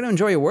more. And you're going to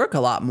enjoy your work a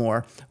lot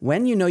more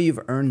when you know you've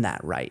earned that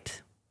right.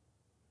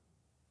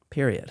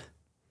 Period.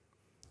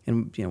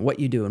 And what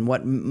you do and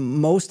what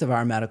most of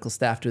our medical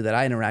staff do that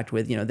I interact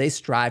with, they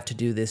strive to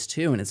do this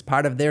too. And it's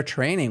part of their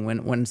training.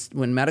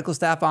 When medical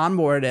staff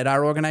onboard at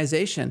our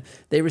organization,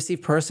 they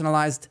receive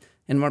personalized,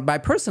 and by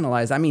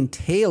personalized, I mean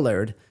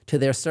tailored to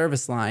their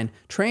service line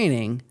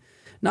training,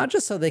 not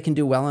just so they can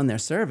do well in their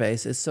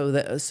surveys, is so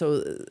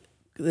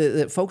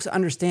that folks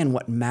understand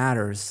what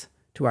matters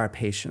to our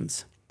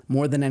patients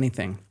more than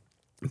anything,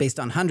 based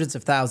on hundreds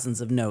of thousands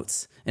of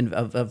notes and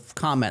of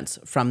comments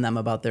from them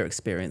about their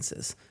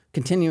experiences,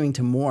 continuing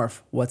to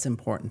morph what's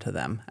important to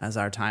them as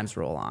our times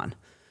roll on.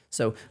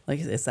 So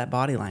it's that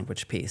body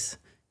language piece.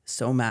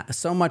 So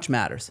much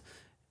matters.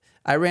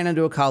 I ran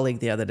into a colleague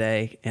the other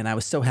day, and I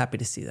was so happy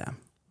to see them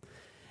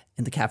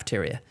in the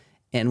cafeteria.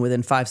 And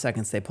within 5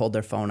 seconds, they pulled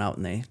their phone out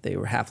and they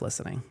were half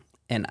listening.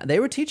 And they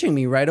were teaching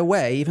me right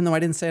away, even though I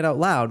didn't say it out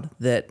loud,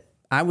 that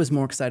I was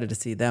more excited to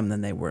see them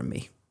than they were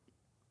me.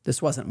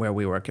 This wasn't where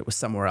we work. It was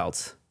somewhere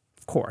else,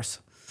 of course.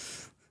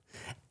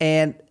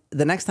 And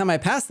the next time I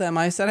passed them,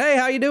 I said, "Hey,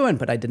 how you doing?"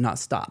 But I did not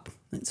stop.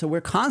 And so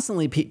we're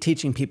constantly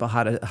teaching people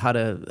how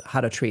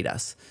to treat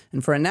us.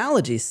 And for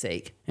analogy's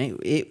sake,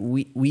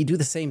 we do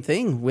the same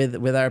thing with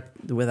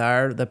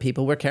the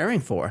people we're caring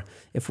for.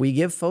 If we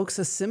give folks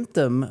a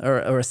symptom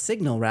or a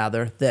signal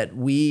rather that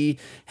we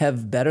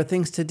have better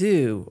things to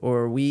do,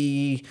 or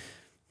they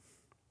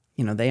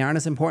aren't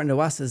as important to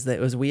us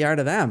as we are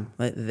to them,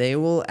 they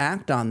will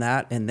act on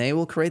that, and they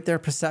will create their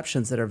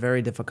perceptions that are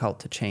very difficult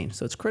to change.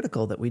 So it's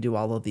critical that we do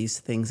all of these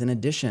things in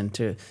addition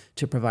to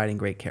providing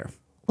great care.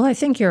 Well, I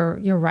think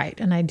you're right.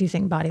 And I do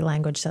think body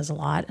language says a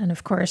lot. And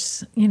of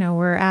course,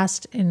 we're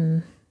asked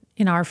in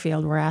our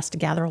field, we're asked to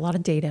gather a lot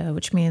of data,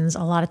 which means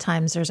a lot of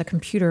times there's a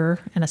computer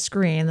and a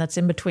screen that's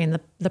in between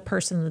the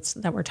person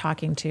that we're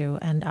talking to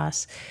and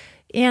us.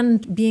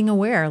 And being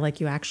aware, like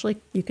you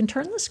can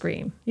turn the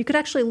screen. You could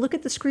actually look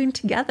at the screen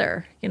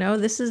together.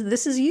 This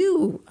is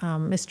you,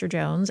 Mr.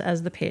 Jones,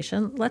 as the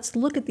patient. Let's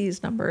look at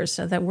these numbers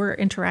so that we're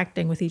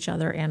interacting with each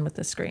other and with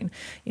the screen.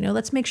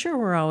 Let's make sure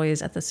we're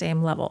always at the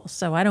same level.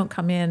 So I don't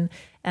come in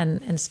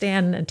and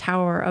stand and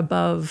tower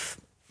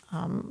above,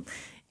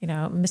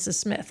 Mrs.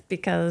 Smith,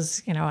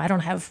 because, I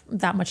don't have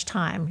that much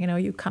time.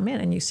 You come in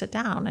and you sit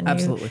down and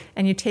Absolutely.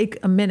 you take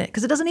a minute,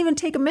 because it doesn't even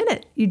take a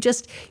minute.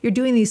 You're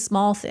doing these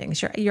small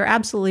things. You're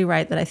absolutely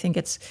right that I think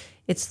it's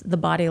the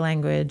body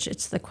language.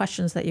 It's the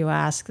questions that you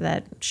ask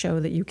that show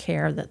that you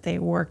care, that they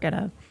work at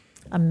a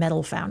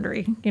metal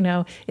foundry.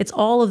 It's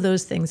all of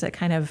those things that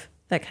kind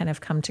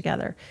of come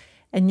together.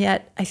 And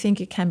yet I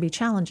think it can be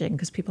challenging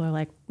because people are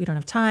like, we don't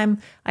have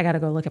time. I got to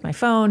go look at my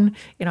phone.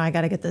 I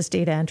got to get this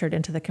data entered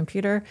into the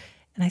computer.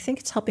 And I think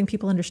it's helping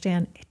people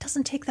understand it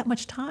doesn't take that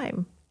much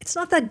time. It's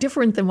not that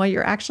different than what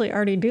you're actually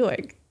already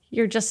doing.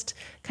 You're just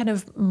kind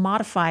of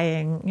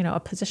modifying, a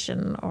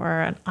position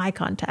or an eye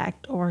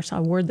contact or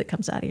a word that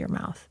comes out of your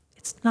mouth.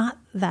 It's not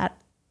that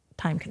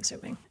time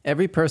consuming.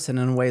 Every person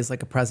in a way is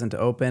like a present to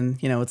open.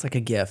 It's like a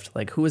gift.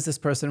 Like, who is this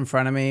person in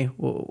front of me?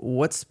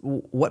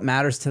 What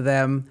matters to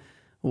them?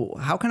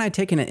 How can I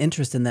take an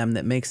interest in them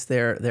that makes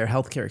their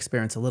healthcare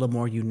experience a little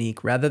more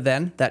unique, rather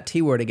than that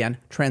T word again,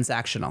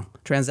 transactional.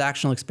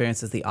 Transactional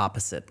experience is the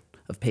opposite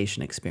of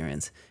patient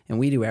experience. And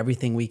we do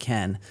everything we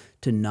can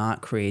to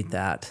not create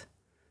that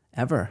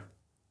ever.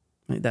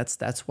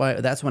 That's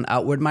when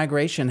outward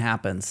migration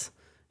happens,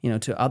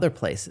 to other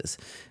places.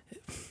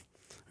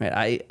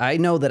 Right? I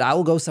know that I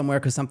will go somewhere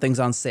because something's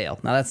on sale.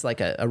 Now that's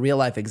like a real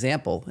life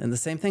example. And the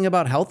same thing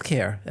about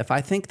healthcare. If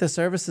I think the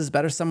service is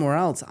better somewhere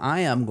else,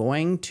 I am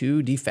going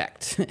to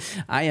defect.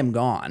 I am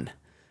gone.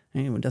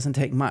 It doesn't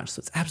take much.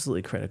 So it's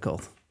absolutely critical,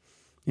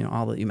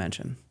 all that you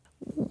mentioned.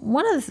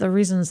 One of the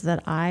reasons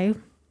that I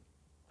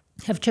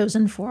have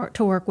chosen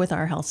to work with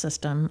our health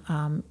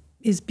system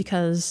is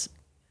because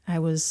I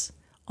was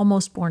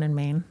almost born in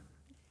Maine.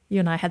 You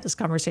and I had this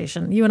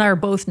conversation. You and I are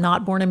both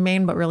not born in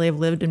Maine, but really have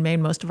lived in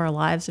Maine most of our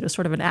lives. It was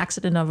sort of an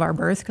accident of our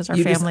birth because our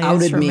family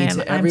is from Maine. You just outed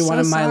me to everyone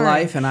in my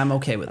life, and I'm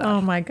okay with that.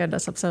 Oh my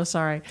goodness, I'm so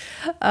sorry.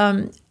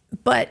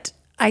 But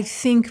I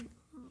think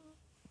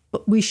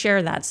we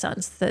share that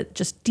sense, that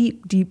just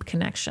deep, deep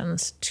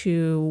connections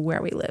to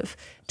where we live,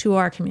 to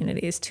our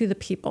communities, to the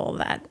people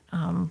that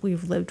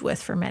we've lived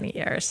with for many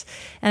years.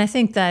 And I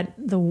think that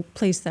the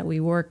place that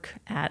we work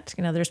at,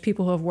 there's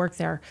people who have worked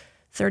there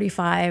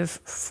 35,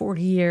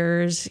 40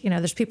 years.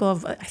 There's people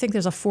I think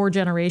there's a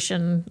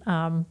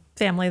 4-generation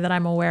family that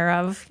I'm aware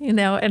of,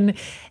 and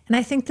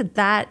I think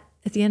that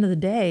at the end of the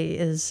day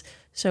is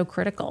so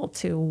critical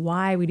to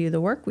why we do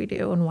the work we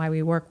do and why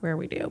we work where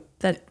we do.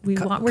 That we're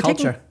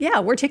culture.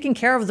 we're taking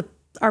care of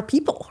our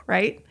people,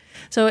 right?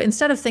 So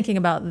instead of thinking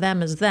about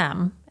them as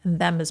them and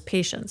them as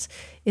patients,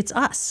 it's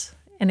us.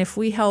 And if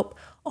we help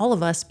all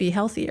of us be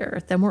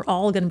healthier, then we're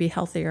all going to be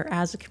healthier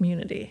as a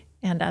community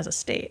and as a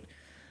state.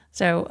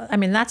 So,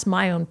 that's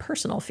my own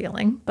personal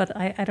feeling, but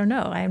I don't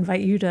know. I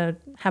invite you to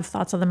have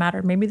thoughts on the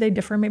matter. Maybe they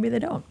differ, maybe they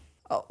don't.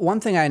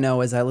 One thing I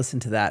know as I listen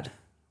to that,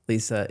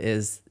 Lisa,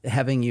 is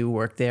having you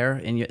work there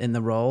in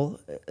the role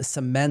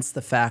cements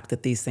the fact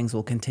that these things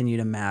will continue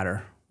to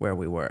matter where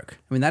we work.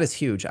 That is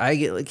huge.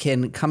 I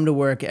can come to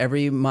work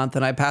every month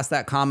and I pass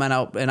that comment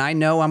out, and I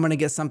know I'm going to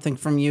get something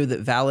from you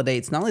that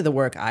validates not only the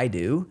work I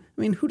do.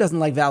 Who doesn't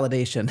like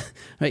validation?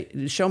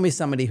 Right? Show me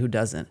somebody who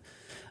doesn't.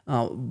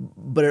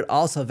 But it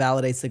also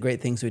validates the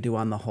great things we do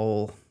on the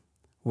whole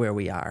where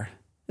we are.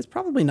 It's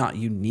probably not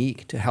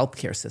unique to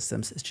healthcare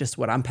systems. It's just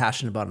what I'm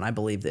passionate about, and I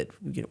believe that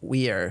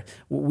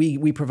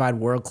we provide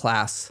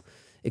world-class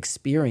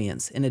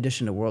experience in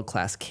addition to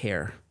world-class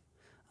care.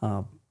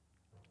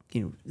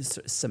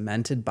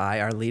 Cemented by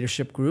our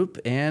leadership group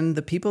and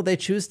the people they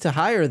choose to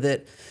hire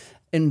that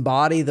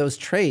embody those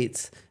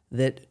traits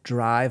that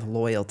drive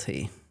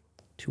loyalty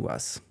to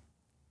us.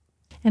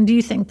 And do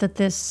you think that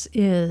this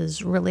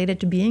is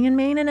related to being in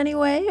Maine in any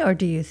way, or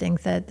do you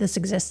think that this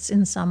exists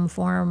in some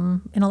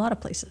form in a lot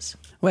of places?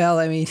 Well,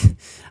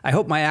 I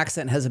hope my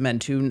accent hasn't been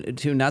too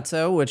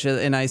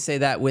nutso, and I say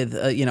that with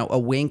a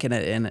wink and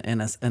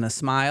a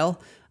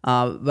smile.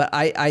 But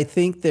I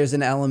think there's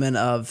an element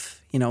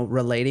of,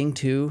 relating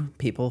to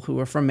people who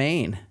are from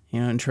Maine,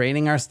 and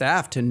training our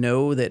staff to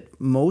know that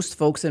most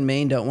folks in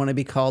Maine don't want to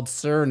be called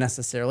sir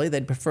necessarily.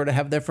 They'd prefer to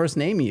have their first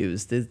name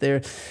used.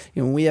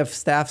 We have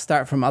staff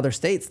start from other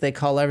states. They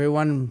call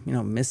everyone,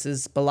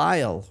 Mrs.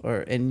 Belial,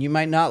 and you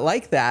might not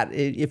like that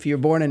if you're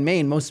born in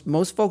Maine.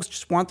 Most folks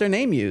just want their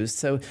name used.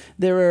 So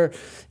there are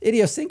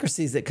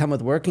idiosyncrasies that come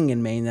with working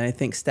in Maine that I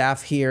think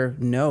staff here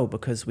know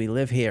because we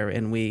live here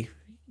and we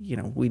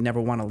never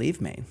want to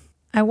leave Maine.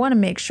 I want to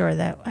make sure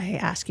that I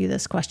ask you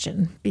this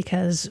question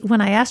because when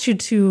I asked you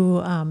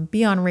to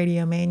be on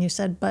Radio Maine, you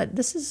said, "But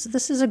this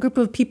is a group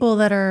of people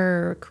that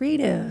are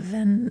creative,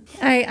 and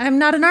I'm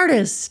not an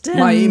artist." And,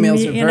 my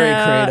emails are very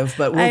creative,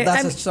 but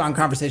that's a strong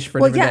conversation for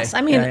a different day. Yes, I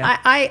mean, yeah.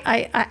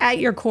 I at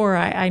your core,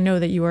 I know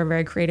that you are a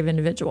very creative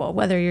individual.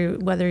 Whether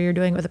you're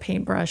doing it with a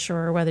paintbrush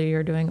or whether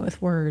you're doing it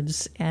with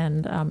words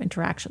and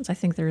interactions, I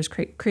think there is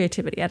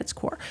creativity at its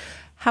core.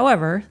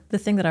 However, the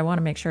thing that I want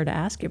to make sure to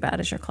ask you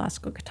about is your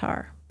classical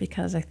guitar,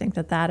 because I think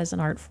that is an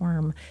art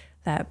form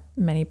that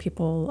many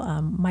people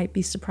might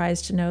be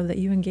surprised to know that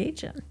you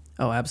engage in.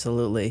 Oh,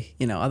 absolutely.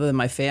 Other than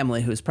my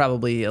family, who's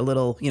probably a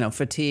little,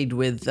 fatigued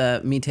with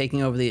me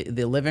taking over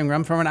the living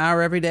room for an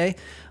hour every day.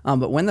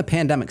 But when the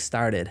pandemic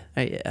started,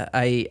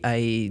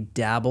 I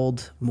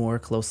dabbled more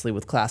closely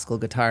with classical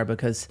guitar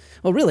because,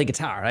 really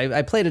guitar.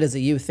 I played it as a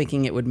youth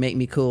thinking it would make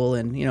me cool.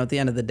 And, at the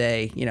end of the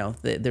day,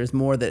 there's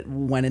more that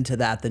went into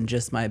that than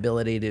just my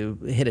ability to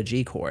hit a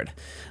G chord.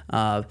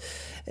 I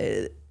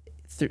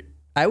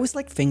was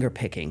like finger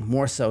picking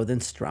more so than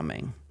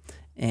strumming.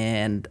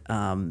 And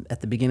at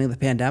the beginning of the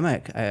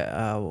pandemic,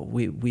 I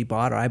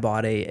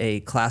bought a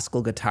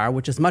classical guitar,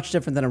 which is much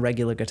different than a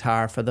regular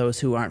guitar. For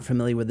those who aren't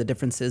familiar with the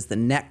differences, the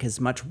neck is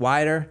much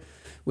wider,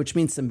 which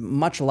means some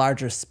much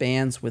larger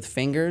spans with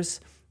fingers.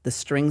 The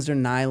strings are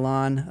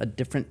nylon, a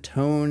different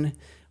tone,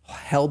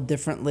 held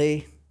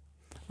differently.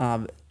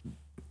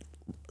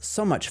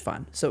 So much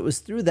fun. So it was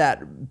through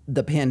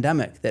the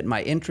pandemic that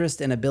my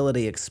interest and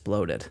ability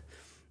exploded.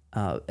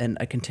 And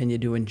I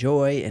continued to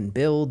enjoy and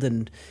build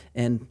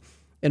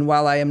and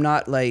while I am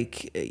not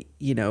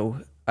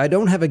I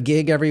don't have a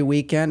gig every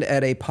weekend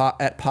at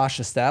posh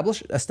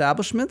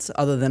establishments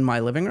other than my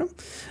living room.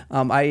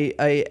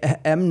 I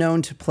am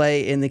known to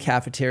play in the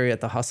cafeteria at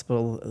the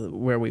hospital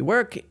where we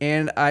work,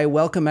 and I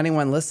welcome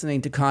anyone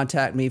listening to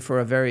contact me for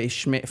a very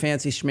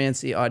fancy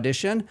schmancy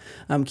audition.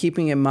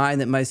 Keeping in mind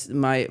that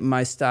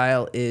my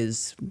style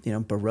is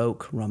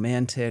Baroque,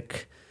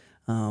 romantic,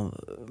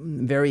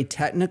 very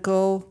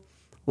technical.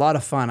 A lot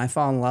of fun. I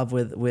fall in love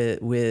with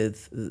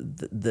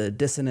the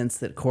dissonance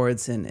that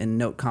chords and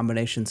note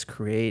combinations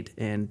create,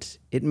 and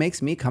it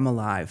makes me come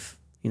alive.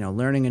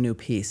 Learning a new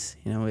piece.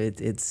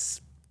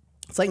 It's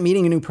like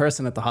meeting a new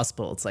person at the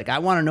hospital. It's like I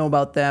want to know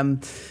about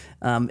them.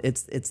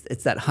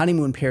 It's that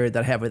honeymoon period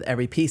that I have with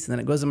every piece, and then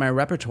it goes in my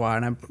repertoire.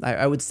 And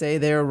I would say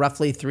there are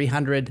roughly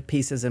 300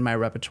 pieces in my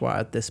repertoire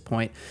at this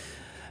point.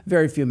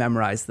 Very few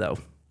memorized though.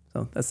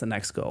 So that's the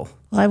next goal.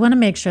 Well, I want to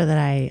make sure that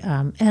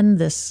I end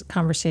this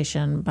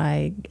conversation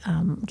by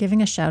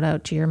giving a shout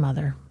out to your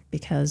mother,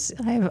 because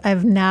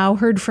I've now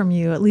heard from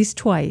you at least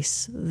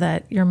twice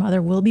that your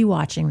mother will be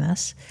watching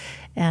this.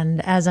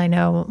 And as I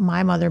know,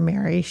 my mother,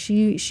 Mary,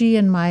 she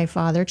and my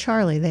father,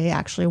 Charlie, they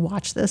actually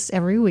watch this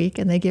every week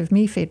and they give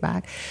me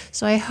feedback.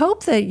 So I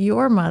hope that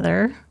your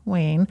mother,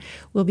 Wayne,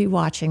 will be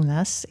watching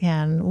this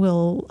and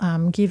will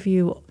give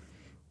you,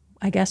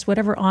 I guess,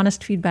 whatever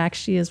honest feedback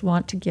she is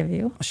want to give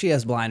you. She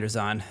has blinders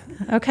on.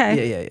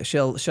 Okay. Yeah.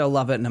 She'll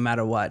love it no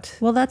matter what.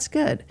 Well, that's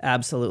good.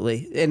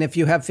 Absolutely. And if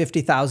you have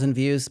 50,000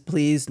 views,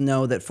 please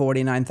know that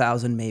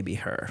 49,000 may be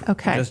her.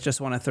 Okay. Just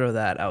want to throw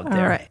that out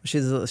there. All right.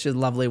 She's a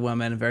lovely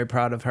woman. Very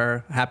proud of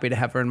her. Happy to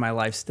have her in my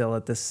life still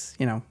at this.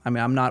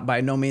 I'm not,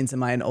 by no means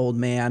am I an old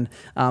man,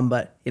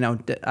 but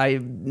I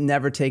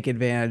never take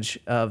advantage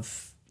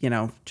of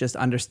just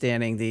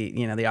understanding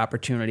the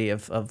opportunity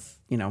of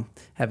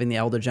having the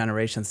elder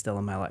generation still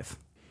in my life.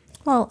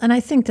 Well, and I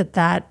think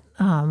that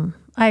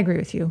I agree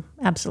with you.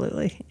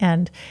 Absolutely.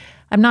 And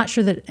I'm not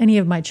sure that any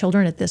of my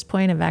children at this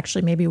point have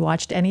actually maybe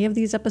watched any of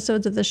these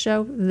episodes of this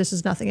show. This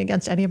is nothing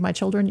against any of my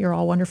children. You're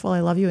all wonderful. I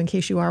love you in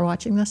case you are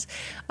watching this.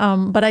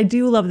 But I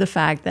do love the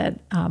fact that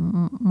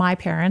my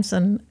parents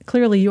and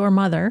clearly your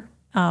mother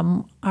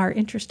are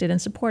interested in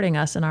supporting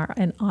us in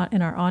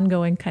our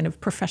ongoing kind of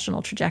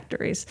professional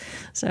trajectories.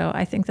 So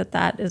I think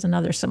that is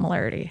another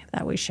similarity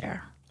that we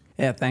share.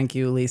 Yeah, thank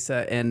you,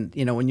 Lisa. And,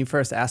 when you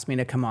first asked me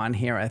to come on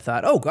here, I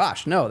thought, oh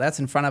gosh, no, that's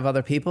in front of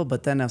other people.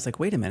 But then I was like,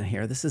 wait a minute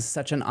here. This is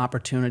such an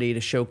opportunity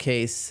to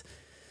showcase,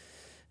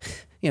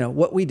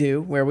 what we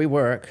do, where we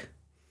work,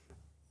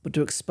 but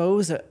to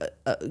expose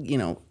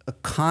a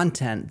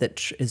content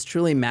that is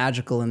truly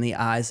magical in the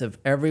eyes of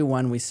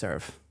everyone we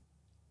serve.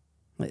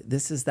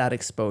 This is that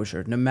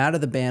exposure. No matter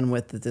the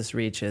bandwidth that this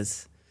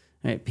reaches,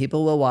 right,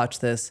 people will watch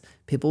this.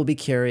 People will be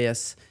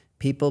curious.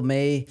 People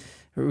may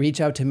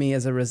reach out to me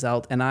as a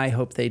result, and I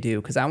hope they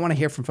do, because I want to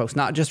hear from folks,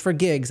 not just for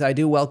gigs. I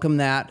do welcome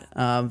that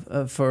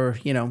for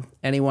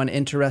anyone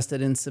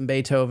interested in some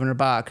Beethoven or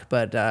Bach.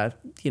 But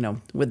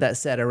with that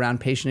said, around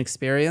patient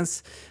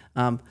experience,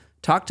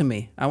 talk to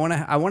me. I want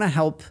to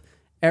help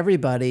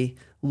everybody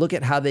look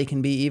at how they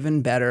can be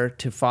even better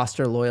to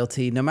foster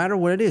loyalty, no matter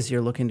what it is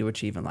you're looking to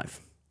achieve in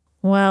life.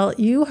 Well,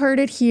 you heard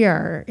it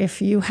here.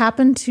 If you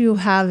happen to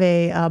have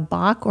a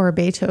Bach or a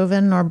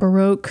Beethoven or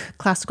Baroque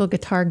classical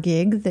guitar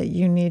gig that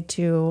you need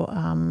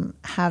to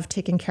have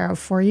taken care of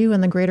for you in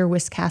the greater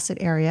Wiscasset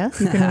area,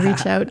 you can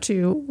reach out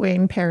to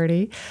Wayne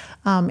Paradis.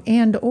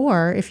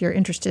 Or if you're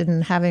interested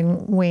in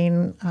having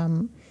Wayne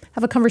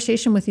have a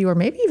conversation with you, or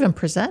maybe even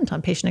present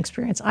on patient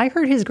experience. I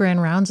heard his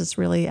grand rounds. It's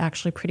really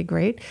actually pretty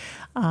great.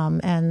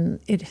 And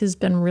it has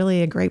been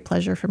really a great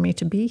pleasure for me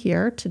to be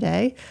here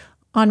today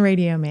on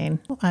Radio Maine.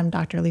 I'm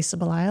Dr. Lisa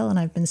Belisle, and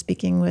I've been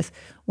speaking with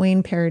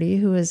Wayne Paradis,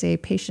 who is a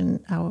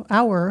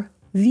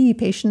the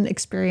patient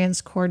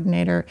experience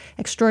coordinator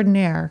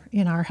extraordinaire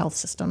in our health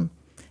system.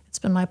 It's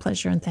been my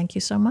pleasure, and thank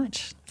you so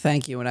much.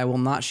 Thank you, and I will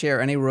not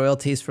share any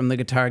royalties from the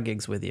guitar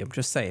gigs with you. I'm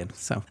just saying.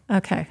 So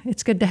okay,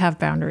 it's good to have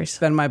boundaries.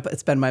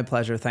 It's been my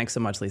pleasure. Thanks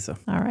so much, Lisa.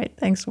 All right,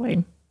 thanks,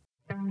 Wayne.